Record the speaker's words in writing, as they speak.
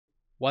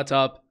What's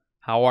up?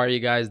 How are you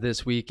guys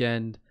this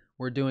weekend?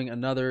 We're doing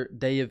another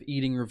day of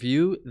eating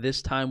review,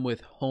 this time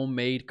with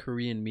homemade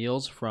Korean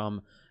meals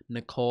from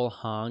Nicole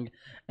Hong.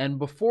 And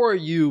before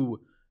rude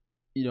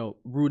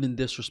and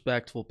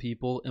disrespectful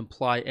people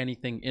imply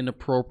anything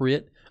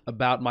inappropriate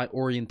about my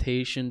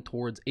orientation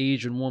towards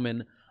Asian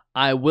women,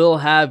 I will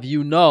have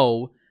you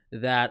know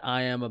that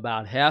I am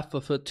about half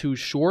a foot too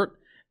short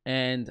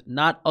and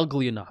not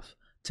ugly enough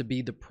to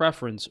be the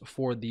preference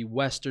for the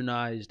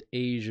westernized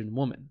Asian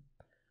woman.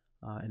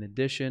 In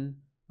addition,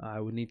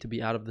 I would need to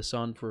be out of the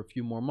sun for a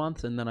few more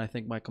months, and then I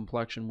think my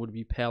complexion would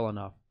be pale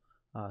enough.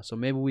 So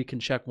maybe we can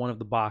check one of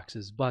the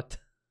boxes. But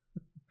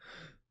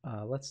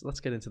let's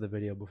get into the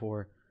video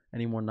before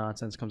any more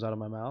nonsense comes out of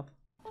my mouth.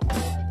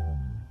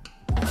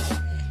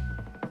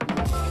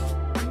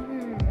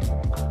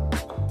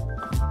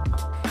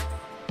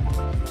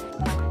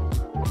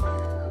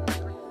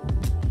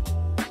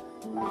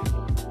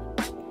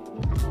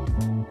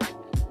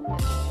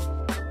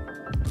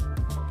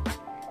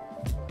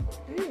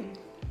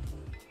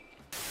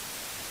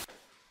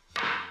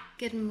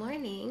 Good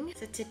morning.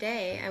 So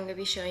today I'm going to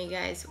be showing you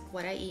guys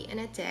what I eat in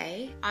a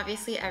day.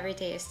 Obviously every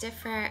day is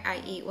different.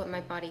 I eat what my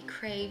body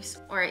craves,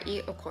 or I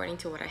eat according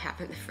to what I have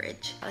in the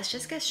fridge. Let's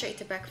just get straight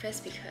to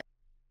breakfast because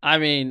I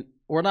mean,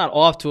 we're not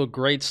off to a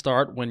great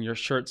start when your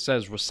shirt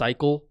says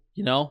recycle,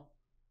 you know?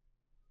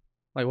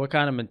 Like, what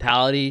kind of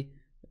mentality?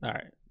 All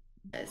right.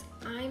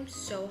 I'm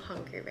so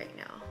hungry right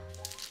now.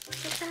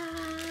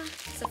 Ta-da!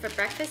 So for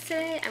breakfast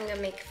today, I'm going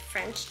to make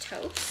French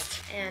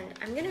toast, and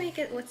I'm going to make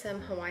it with some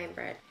Hawaiian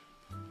bread.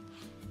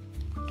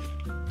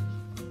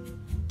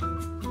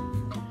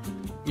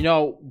 You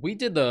know, we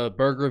did the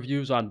burger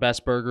reviews on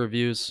Best Burger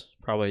Reviews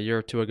probably a year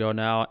or two ago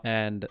now,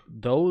 and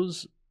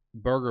those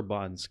burger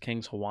buns,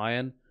 King's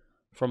Hawaiian,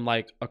 from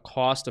like a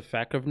cost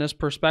effectiveness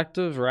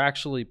perspective, are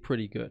actually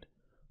pretty good.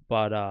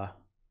 But I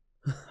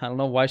don't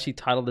know why she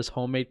titled this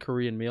Homemade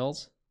Korean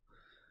Meals,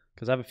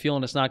 because I have a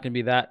feeling it's not going to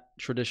be that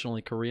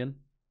traditionally Korean.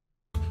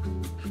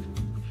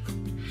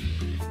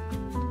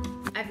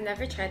 I've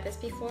never tried this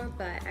before,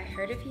 but I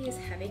heard if you use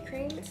heavy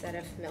cream instead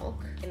of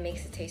milk, it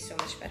makes it taste so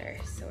much better.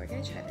 So we're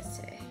gonna try this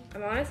today.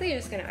 I'm honestly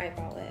just gonna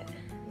eyeball it.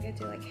 I'm gonna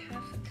do like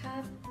half a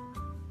cup,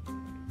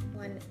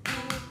 1 egg.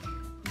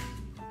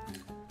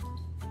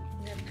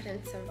 I'm gonna put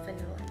in some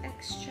vanilla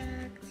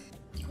extract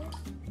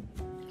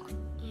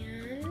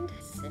and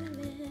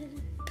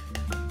cinnamon.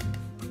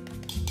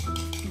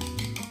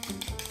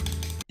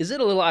 Is it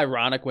a little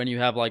ironic when you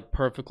have like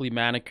perfectly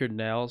manicured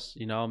nails?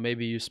 You know,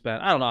 maybe you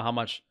spent, I don't know how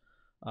much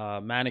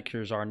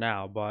manicures are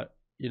now, but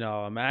you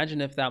know,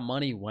 imagine if that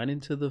money went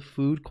into the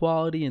food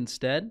quality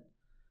instead.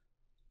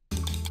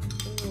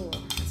 Ooh,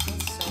 that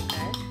smells so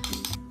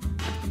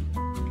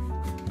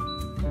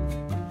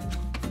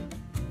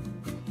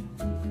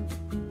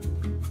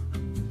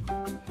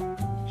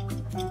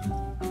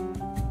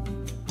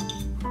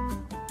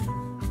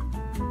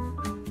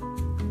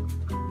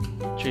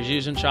good. She's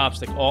using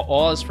chopstick.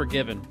 All is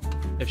forgiven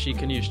if she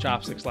can use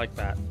chopsticks like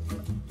that.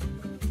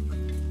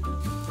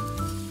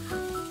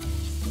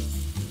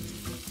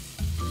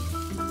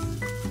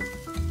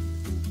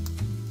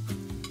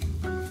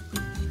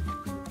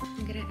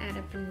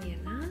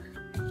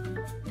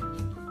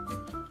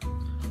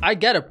 I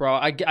get it, bro.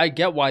 I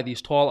get why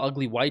these tall,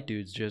 ugly white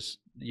dudes just,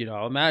 you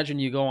know, imagine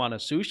you go on a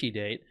sushi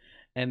date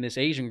and this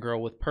Asian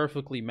girl with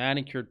perfectly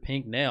manicured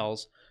pink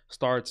nails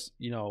starts,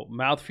 you know,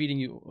 mouth feeding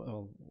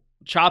you,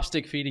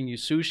 chopstick feeding you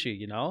sushi,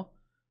 you know,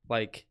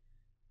 like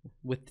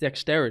with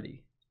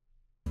dexterity.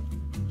 I'm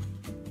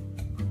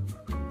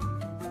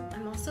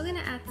also gonna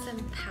add some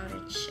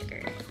powdered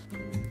sugar.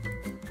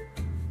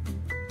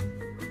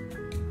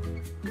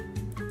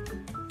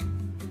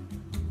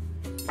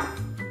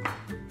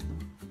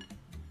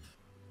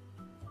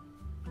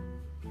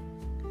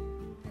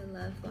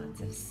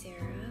 Lots of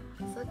syrup.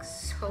 This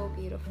looks so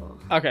beautiful.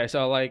 Okay,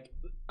 so like,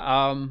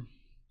 well,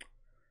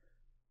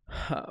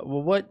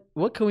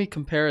 what can we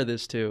compare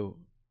this to?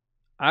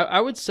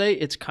 I would say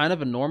it's kind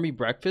of a normie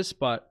breakfast,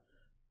 but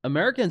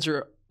Americans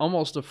are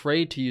almost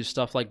afraid to use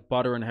stuff like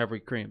butter and heavy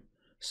cream.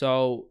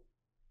 So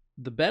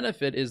the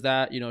benefit is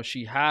that, you know,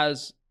 she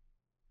has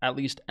at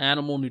least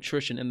animal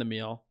nutrition in the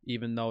meal,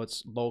 even though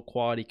it's low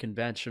quality,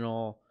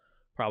 conventional,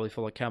 probably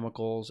full of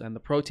chemicals, and the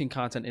protein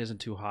content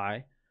isn't too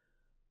high.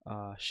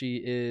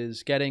 She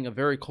is getting a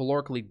very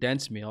calorically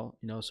dense meal,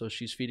 you know, so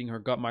she's feeding her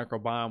gut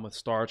microbiome with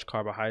starch,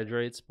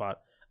 carbohydrates.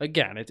 But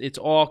again, it's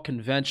all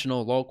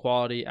conventional, low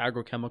quality,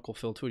 agrochemical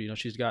filled food. You know,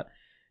 she's got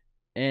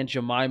Aunt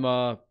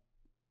Jemima,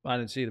 I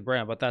didn't see the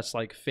brand, but that's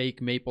like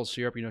fake maple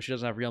syrup. You know, she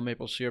doesn't have real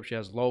maple syrup. She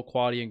has low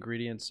quality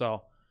ingredients.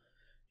 So,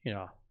 you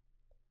know,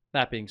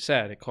 that being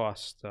said, it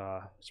costs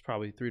it's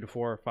probably 3 to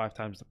 4 or 5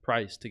 times the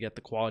price to get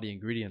the quality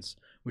ingredients,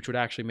 which would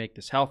actually make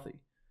this healthy.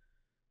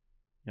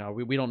 You know,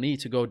 we don't need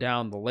to go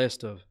down the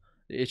list of,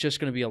 it's just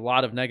going to be a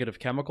lot of negative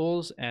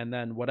chemicals and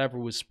then whatever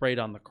was sprayed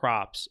on the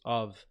crops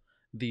of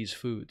these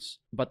foods.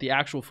 But the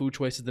actual food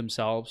choices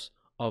themselves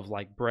of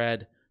like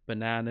bread,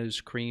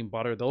 bananas, cream,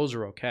 butter, those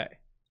are okay.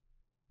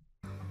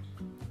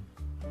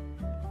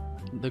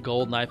 The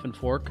gold knife and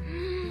fork.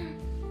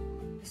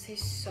 This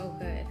tastes so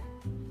good.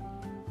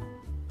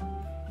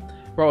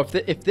 Bro,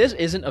 if this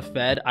isn't a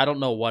Fed, I don't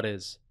know what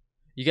is.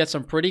 You get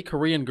some pretty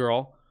Korean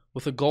girl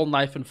with a gold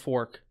knife and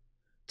fork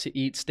to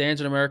eat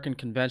standard American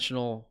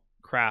conventional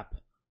crap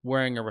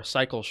wearing a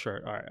recycle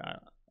shirt. All right,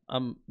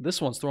 this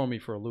one's throwing me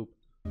for a loop.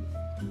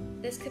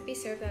 This could be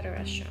served at a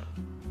restaurant.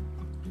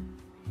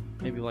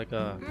 Maybe like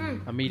a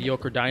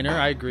mediocre diner.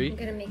 I agree. I'm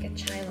gonna make a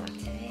chai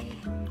latte.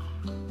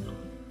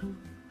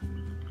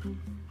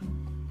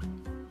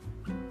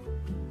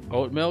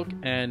 Oat milk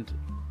and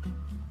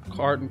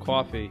carton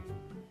coffee.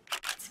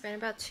 It's been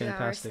about 2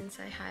 hours since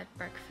I had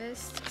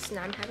breakfast, so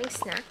now I'm having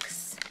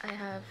snacks. I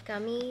have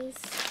gummies,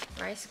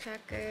 rice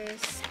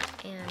crackers,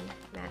 and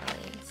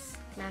Madeleines.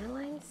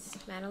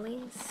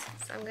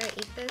 So I'm gonna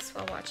eat this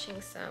while watching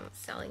some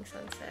Selling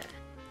Sunset.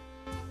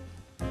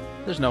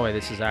 There's no way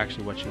this is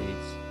actually what she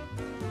eats.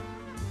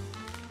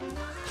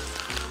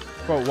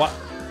 Bro,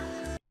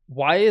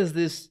 why is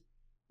this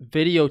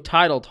video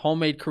titled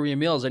Homemade Korean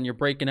Meals and you're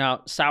breaking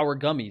out sour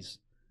gummies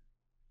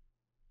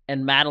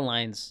and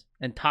Madeleines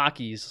and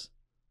Takis?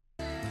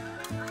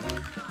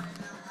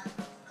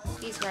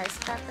 These rice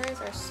crackers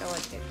are so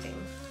addicting.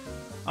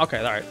 Okay,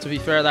 all right. To be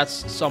fair,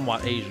 that's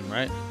somewhat Asian,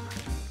 right?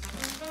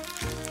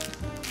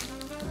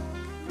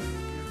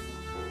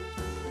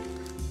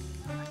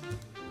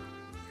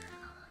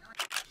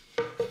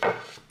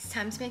 It's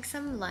time to make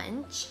some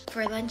lunch.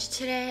 For lunch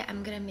today,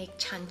 I'm gonna make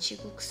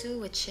chanchiguksu,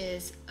 which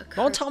is a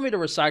Don't tell me to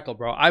recycle,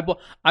 bro. I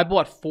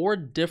bought 4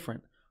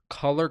 different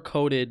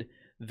color-coded,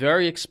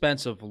 very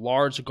expensive,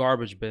 large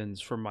garbage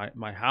bins for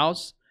my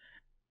house,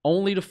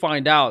 only to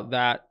find out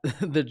that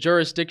the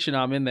jurisdiction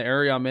I'm in, the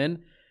area I'm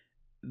in,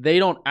 they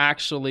don't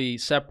actually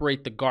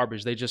separate the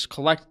garbage. They just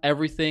collect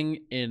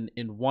everything in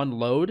one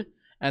load,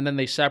 and then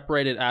they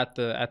separate it at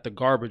the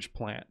garbage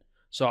plant.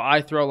 So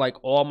I throw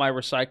like all my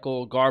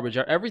recycled garbage.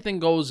 Everything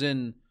goes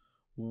in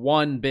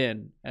one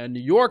bin. In New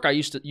York, I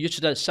used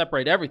to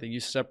separate everything. You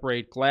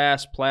separate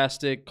glass,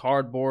 plastic,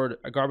 cardboard,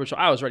 garbage. So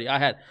I was ready.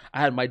 I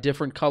had my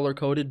different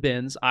color-coded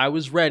bins. I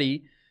was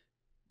ready,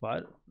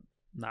 but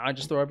now I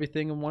just throw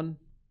everything in one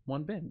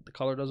bin. The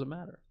color doesn't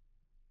matter.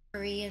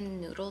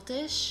 Korean noodle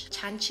dish.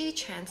 Chanchi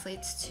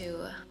translates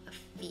to a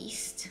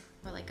feast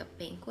or like a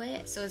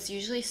banquet. So it's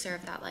usually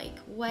served at like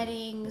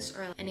weddings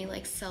or any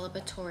like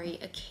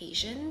celebratory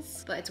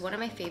occasions. But it's one of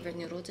my favorite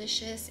noodle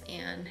dishes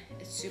and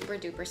it's super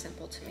duper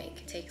simple to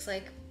make. It takes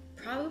like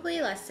probably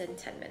less than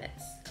 10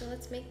 minutes. So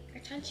let's make our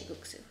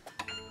chanchiguksu.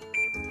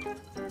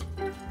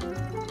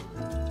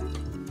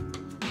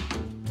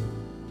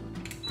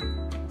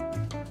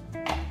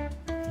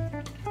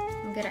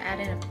 I'm gonna add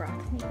in a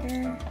broth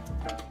maker.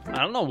 I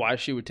don't know why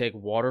she would take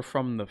water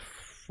from the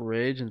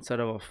fridge instead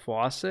of a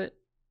faucet.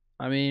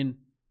 I mean,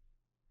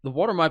 the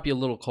water might be a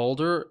little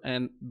colder,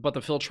 but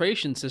the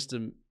filtration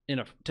system in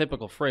a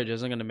typical fridge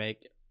isn't going to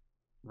make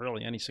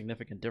really any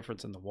significant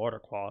difference in the water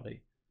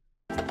quality.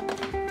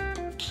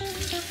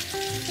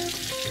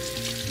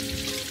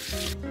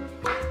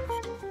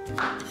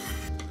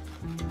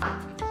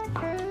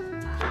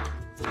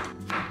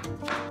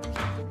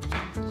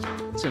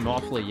 It's an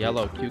awfully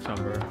yellow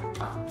cucumber.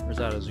 Or is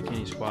that a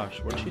zucchini squash?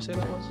 What did she say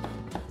that was?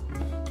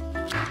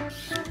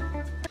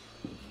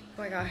 Oh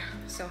my god,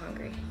 I'm so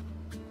hungry.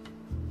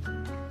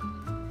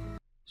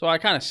 So I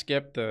kind of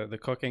skipped the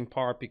cooking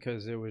part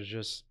because it was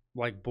just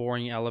like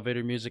boring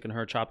elevator music and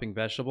her chopping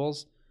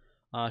vegetables.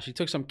 She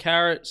took some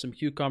carrot, some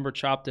cucumber,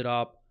 chopped it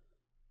up,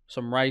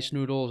 some rice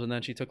noodles, and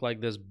then she took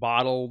like this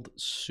bottled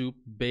soup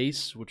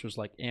base, which was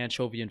like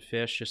anchovy and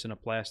fish just in a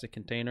plastic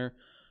container.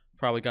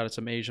 Probably got it at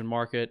some Asian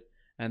market.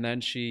 And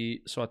then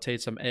she sauteed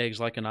some eggs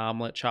like an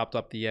omelet, chopped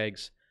up the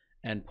eggs,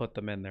 and put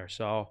them in there.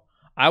 So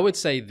I would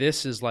say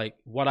this is like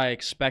what I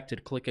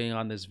expected clicking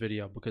on this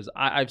video, because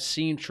I've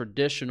seen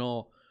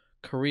traditional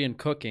Korean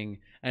cooking,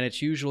 and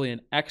it's usually an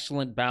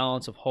excellent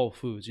balance of whole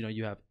foods. You know,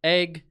 you have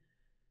egg,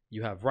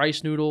 you have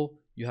rice noodle,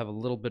 you have a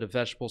little bit of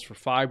vegetables for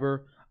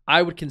fiber.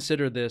 I would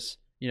consider this,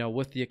 you know,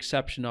 with the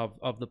exception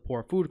of the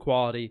poor food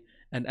quality,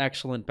 an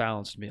excellent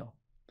balanced meal.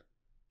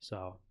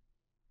 So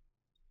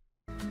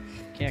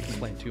can't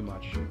complain too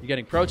much. You're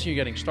getting protein, you're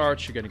getting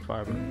starch, you're getting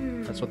fiber.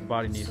 That's what the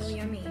body needs. So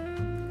yummy.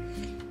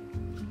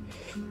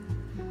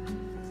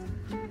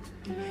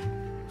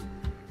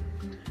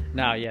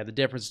 Now, yeah, the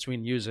difference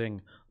between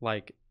using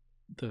like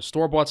the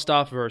store-bought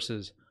stuff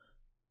versus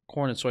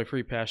corn and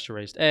soy-free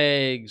pasture-raised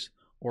eggs,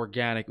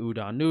 organic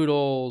udon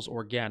noodles,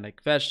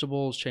 organic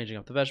vegetables, changing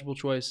up the vegetable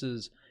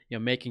choices, you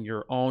know, making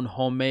your own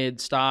homemade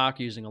stock,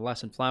 using a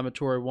less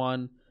inflammatory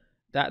one.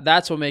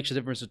 That's what makes the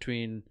difference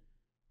between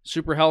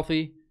super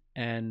healthy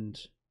and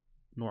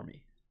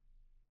normie.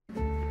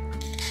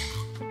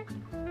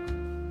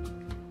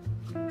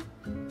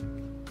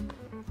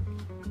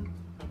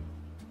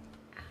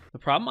 The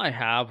problem I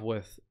have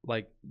with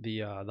like the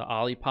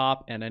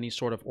Olipop and any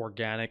sort of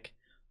organic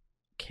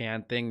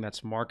canned thing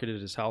that's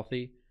marketed as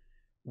healthy,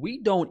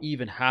 we don't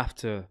even have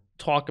to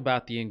talk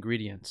about the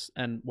ingredients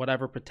and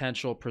whatever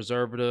potential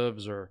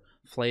preservatives or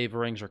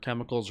flavorings or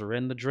chemicals are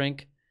in the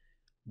drink.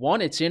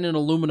 One, it's in an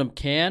aluminum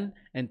can,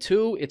 and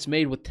two, it's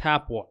made with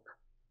tap water.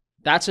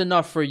 that's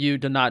enough for you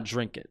to not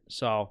drink it.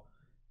 So,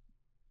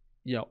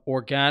 you know,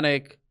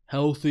 organic,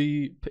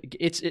 healthy.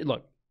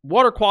 Look,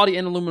 water quality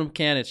in aluminum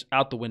can, it's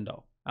out the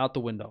window. Out the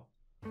window.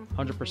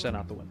 100%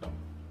 out the window.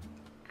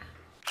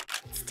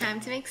 It's time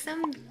to make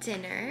some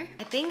dinner.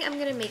 I think I'm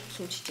gonna make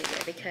kimchi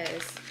jjigae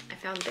because I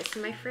found this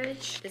in my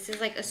fridge. This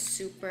is like a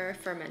super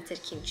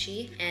fermented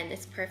kimchi and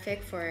it's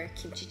perfect for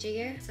kimchi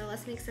jjigae. So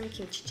let's make some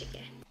kimchi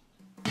jjigae.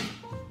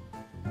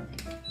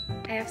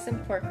 I have some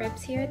pork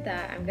ribs here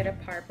that I'm gonna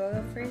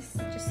parboil first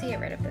just to get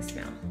rid of the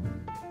smell.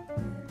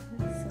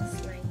 It's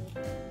so slimy.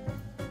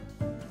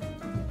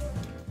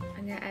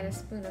 I'm gonna add a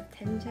spoon of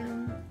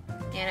doenjang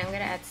and I'm gonna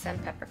add some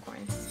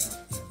peppercorns.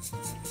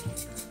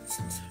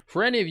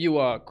 For any of you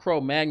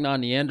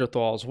Cro-Magnon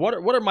Neanderthals, what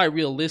are my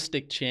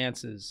realistic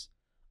chances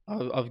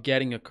of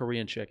getting a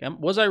Korean chick?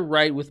 Was I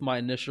right with my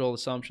initial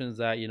assumptions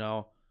that, you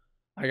know,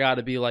 I got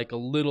to be like a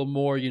little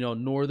more, you know,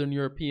 Northern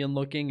European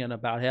looking and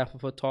about half a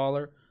foot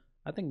taller?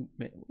 I think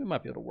we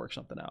might be able to work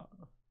something out.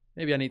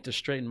 Maybe I need to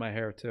straighten my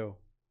hair too.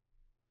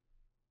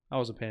 I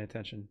wasn't paying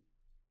attention.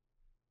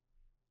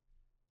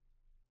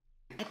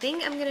 I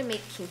think I'm gonna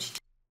make kimchi.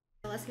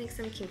 Let's make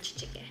some kimchi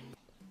jjigae.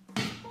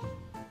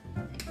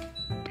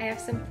 I have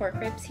some pork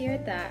ribs here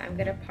that I'm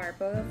gonna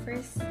parboil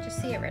first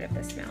just to get rid of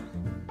the smell.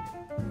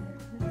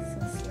 It's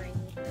so slimy.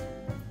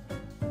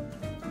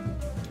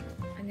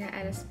 I'm gonna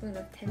add a spoon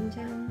of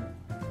doenjang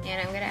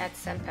and I'm gonna add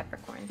some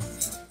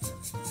peppercorns.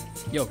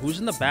 Yo, who's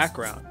in the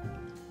background?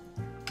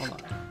 Hold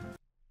on.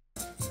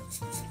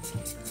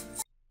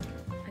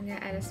 I'm gonna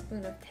add a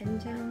spoon of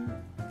doenjang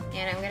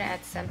and I'm gonna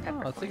add some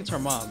peppercorns. Oh, I think it's her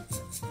mom.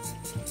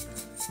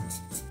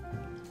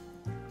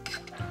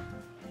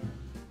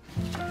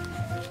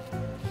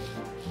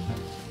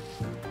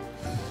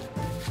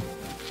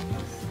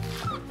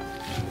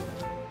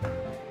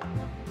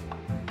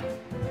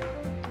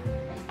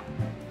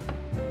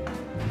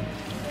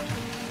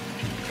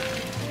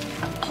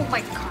 Oh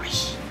my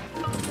gosh.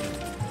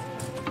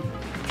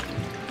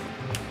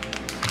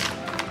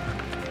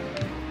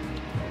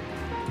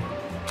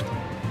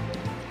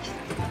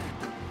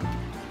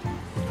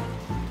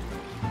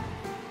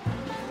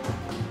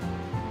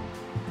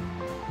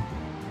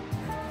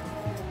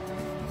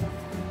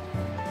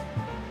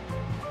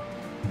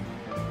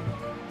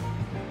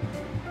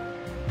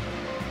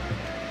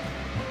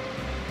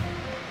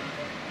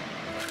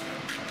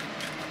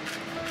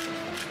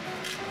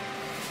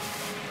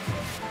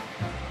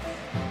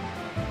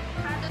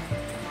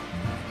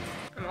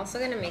 I'm also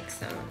gonna make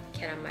some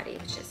calamari,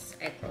 which is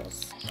egg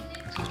rolls.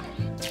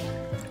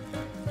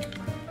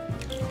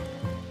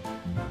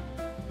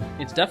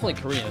 It's definitely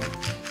Korean.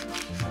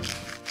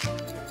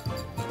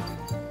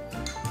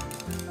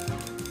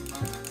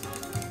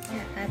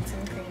 Yeah, add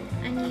some green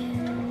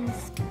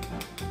onions.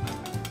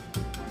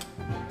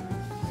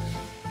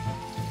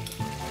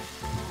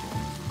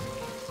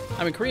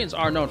 I mean, Koreans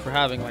are known for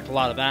having like a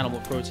lot of animal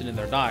protein in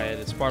their diet.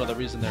 It's part of the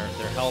reason they're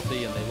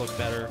healthy and they look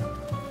better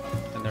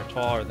and they're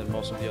taller than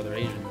most of the other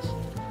Asians.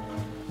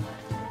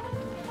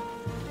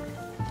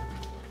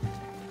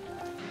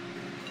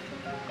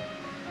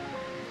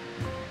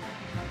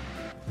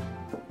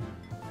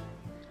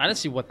 I didn't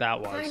see what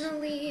that was.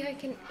 Finally, I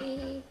can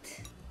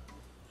eat.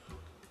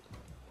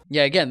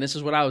 Yeah, again, this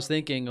is what I was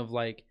thinking of,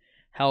 like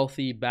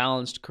healthy,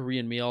 balanced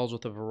Korean meals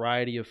with a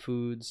variety of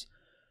foods.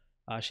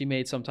 She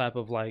made some type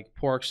of like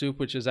pork soup,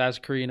 which is as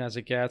Korean as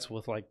it gets,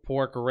 with like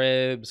pork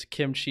ribs,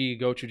 kimchi,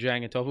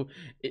 gochujang, and tofu.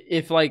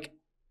 If like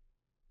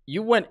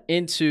you went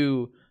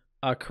into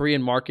a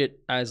Korean market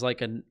as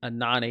like a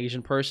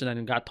non-Asian person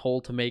and got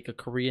told to make a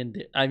Korean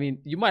I mean,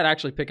 you might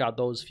actually pick out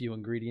those few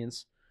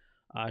ingredients.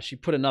 She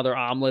put another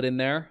omelet in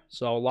there,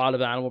 so a lot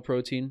of animal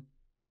protein.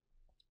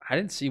 I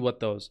didn't see what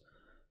those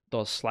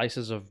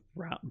slices of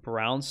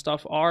brown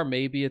stuff are.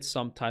 Maybe it's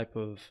some type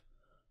of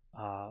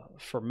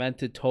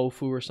fermented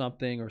tofu or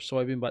something, or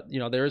soybean. But you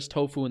know, there is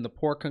tofu in the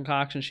pork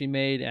concoction she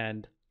made,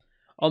 and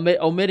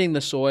omitting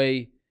the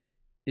soy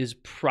is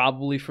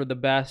probably for the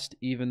best.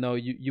 Even though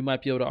you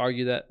might be able to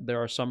argue that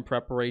there are some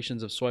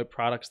preparations of soy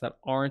products that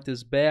aren't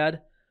as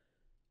bad.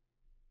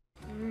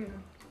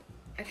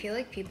 I feel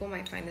like people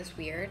might find this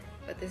weird,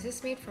 but this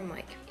is made from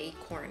like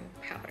acorn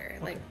powder,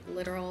 like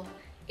literal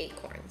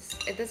acorns.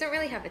 It doesn't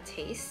really have a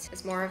taste.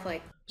 It's more of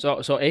like...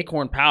 So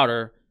acorn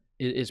powder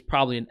is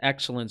probably an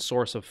excellent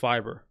source of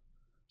fiber.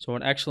 So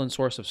an excellent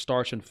source of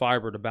starch and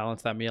fiber to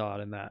balance that meal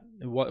out in that.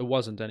 It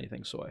wasn't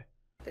anything soy.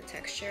 The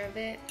texture of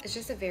it is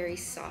just a very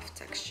soft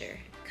texture.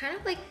 Kind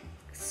of like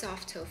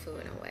soft tofu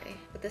in a way.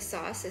 But the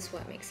sauce is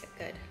what makes it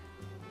good.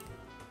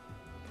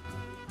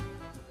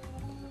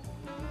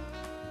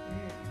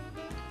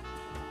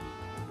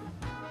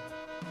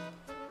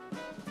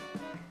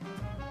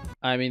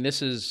 I mean,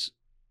 this is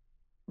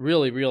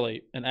really,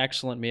 really an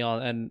excellent meal.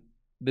 And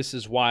this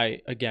is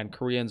why, again,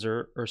 Koreans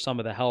are some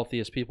of the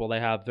healthiest people.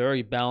 They have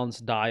very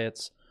balanced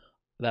diets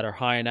that are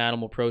high in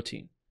animal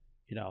protein.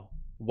 You know,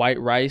 white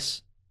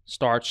rice,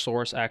 starch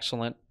source,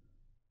 excellent.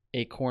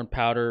 Acorn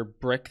powder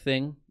brick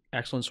thing,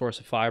 excellent source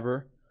of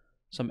fiber.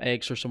 Some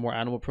eggs for some more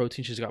animal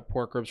protein. She's got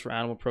pork ribs for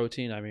animal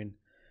protein. I mean,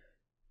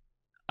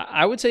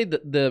 I would say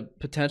that the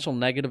potential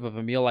negative of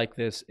a meal like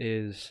this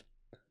is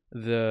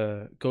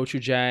the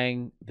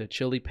gochujang, the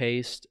chili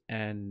paste,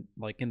 and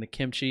like in the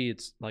kimchi,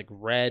 it's like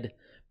red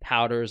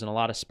powders and a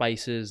lot of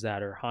spices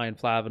that are high in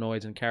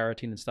flavonoids and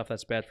carotene and stuff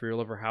that's bad for your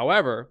liver.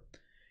 However,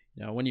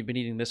 when you've been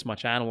eating this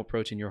much animal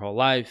protein your whole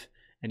life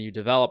and you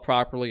develop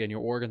properly and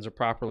your organs are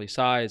properly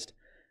sized,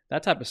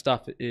 that type of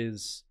stuff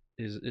is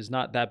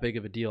not that big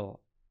of a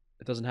deal.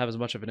 It doesn't have as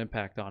much of an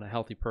impact on a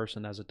healthy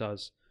person as it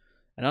does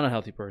an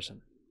unhealthy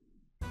person.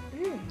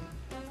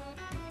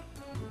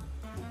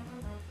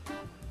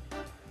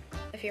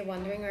 If you're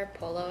wondering where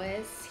Polo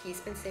is, he's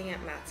been staying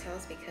at Matt's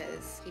house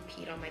because he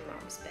peed on my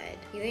mom's bed.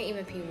 He didn't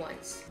even pee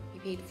once. He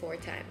peed 4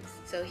 times.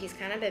 So he's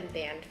kind of been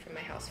banned from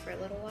my house for a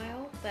little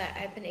while, but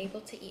I've been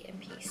able to eat in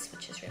peace,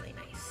 which is really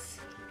nice.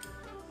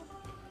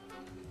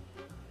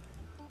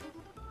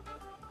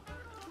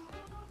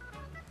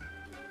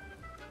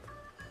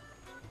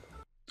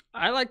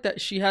 I like that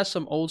she has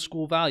some old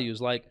school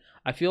values. Like,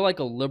 I feel like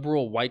a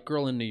liberal white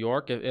girl in New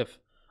York, if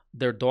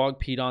their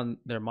dog peed on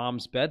their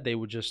mom's bed,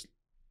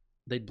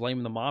 they'd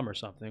blame the mom or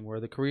something. Where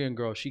the Korean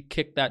girl, she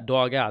kicked that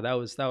dog out. That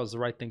was the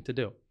right thing to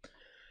do.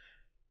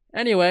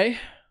 Anyway,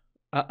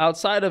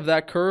 outside of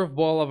that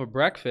curveball of a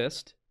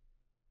breakfast,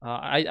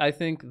 I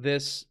think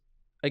this,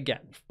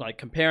 again, like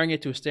comparing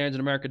it to a standard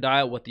America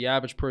diet, what the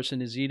average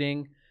person is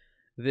eating,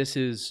 this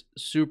is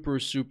super,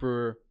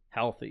 super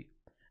healthy.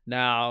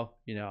 Now,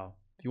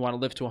 if you want to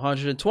live to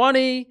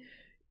 120,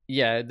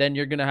 yeah, then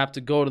you're going to have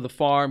to go to the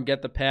farm,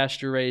 get the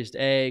pasture-raised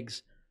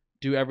eggs,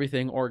 do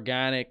everything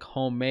organic,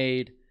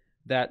 homemade.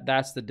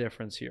 That's the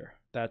difference here.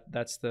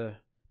 That's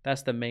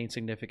the main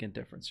significant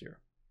difference here.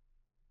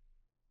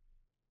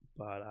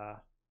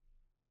 But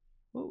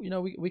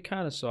we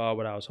kind of saw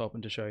what I was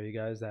hoping to show you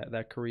guys,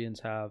 that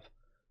Koreans have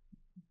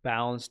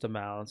balanced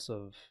amounts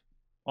of,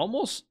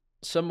 almost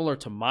similar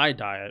to my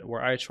diet,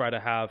 where I try to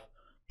have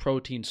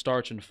protein,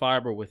 starch, and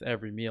fiber with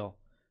every meal.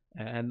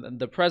 And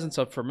the presence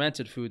of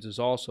fermented foods is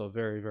also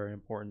very, very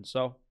important.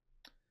 So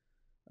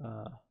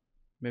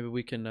maybe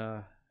we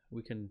can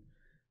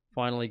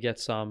finally get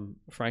some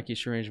Frankie's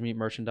Strange Meat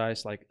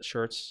merchandise, like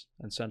shirts,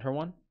 and send her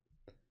one.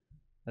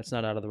 That's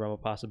not out of the realm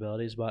of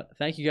possibilities. But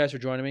thank you guys for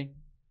joining me.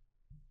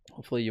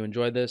 Hopefully you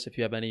enjoyed this. If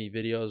you have any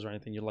videos or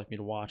anything you'd like me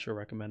to watch or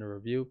recommend or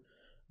review,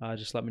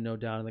 just let me know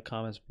down in the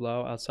comments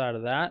below. Outside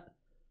of that,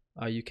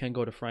 you can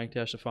go to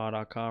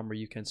frank-stefano.com, where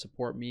you can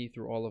support me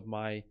through all of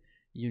my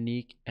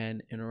unique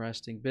and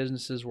interesting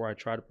businesses, where I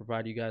try to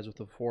provide you guys with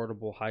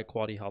affordable, high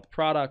quality health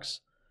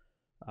products.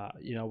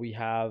 We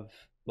have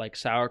like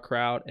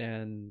sauerkraut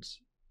and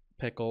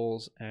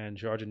pickles and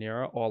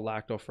giardiniera, all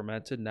lacto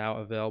fermented, now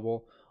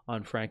available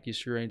on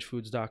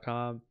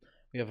frankiesstrangefoods.com.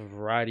 We have a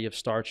variety of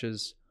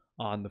starches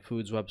on the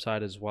foods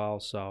website as well.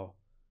 So,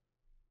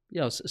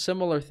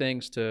 similar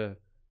things to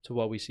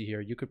what we see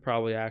here. You could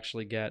probably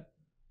actually get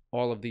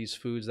all of these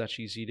foods that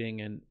she's eating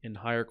in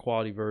higher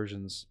quality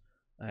versions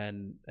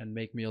and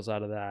make meals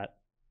out of that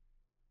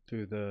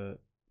through the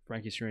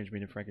Frankie's Strange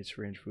Meat and Frankie's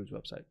Strange Foods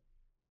website.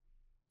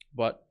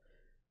 But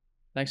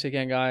thanks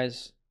again,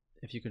 guys.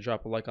 If you can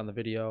drop a like on the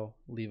video,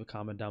 leave a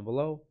comment down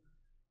below.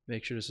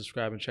 Make sure to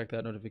subscribe and check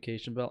that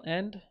notification bell.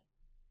 And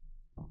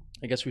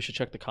I guess we should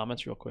check the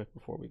comments real quick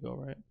before we go,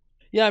 right?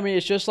 Yeah, I mean,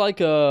 it's just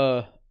like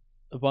a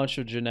bunch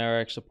of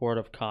generic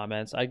supportive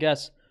comments. I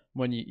guess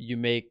when you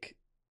make,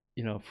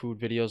 food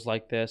videos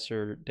like this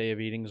or day of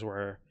eatings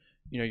where,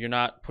 you're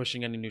not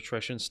pushing any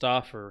nutrition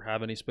stuff or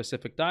have any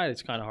specific diet,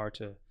 it's kind of hard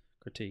to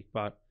critique.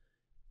 But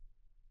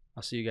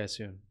I'll see you guys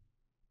soon.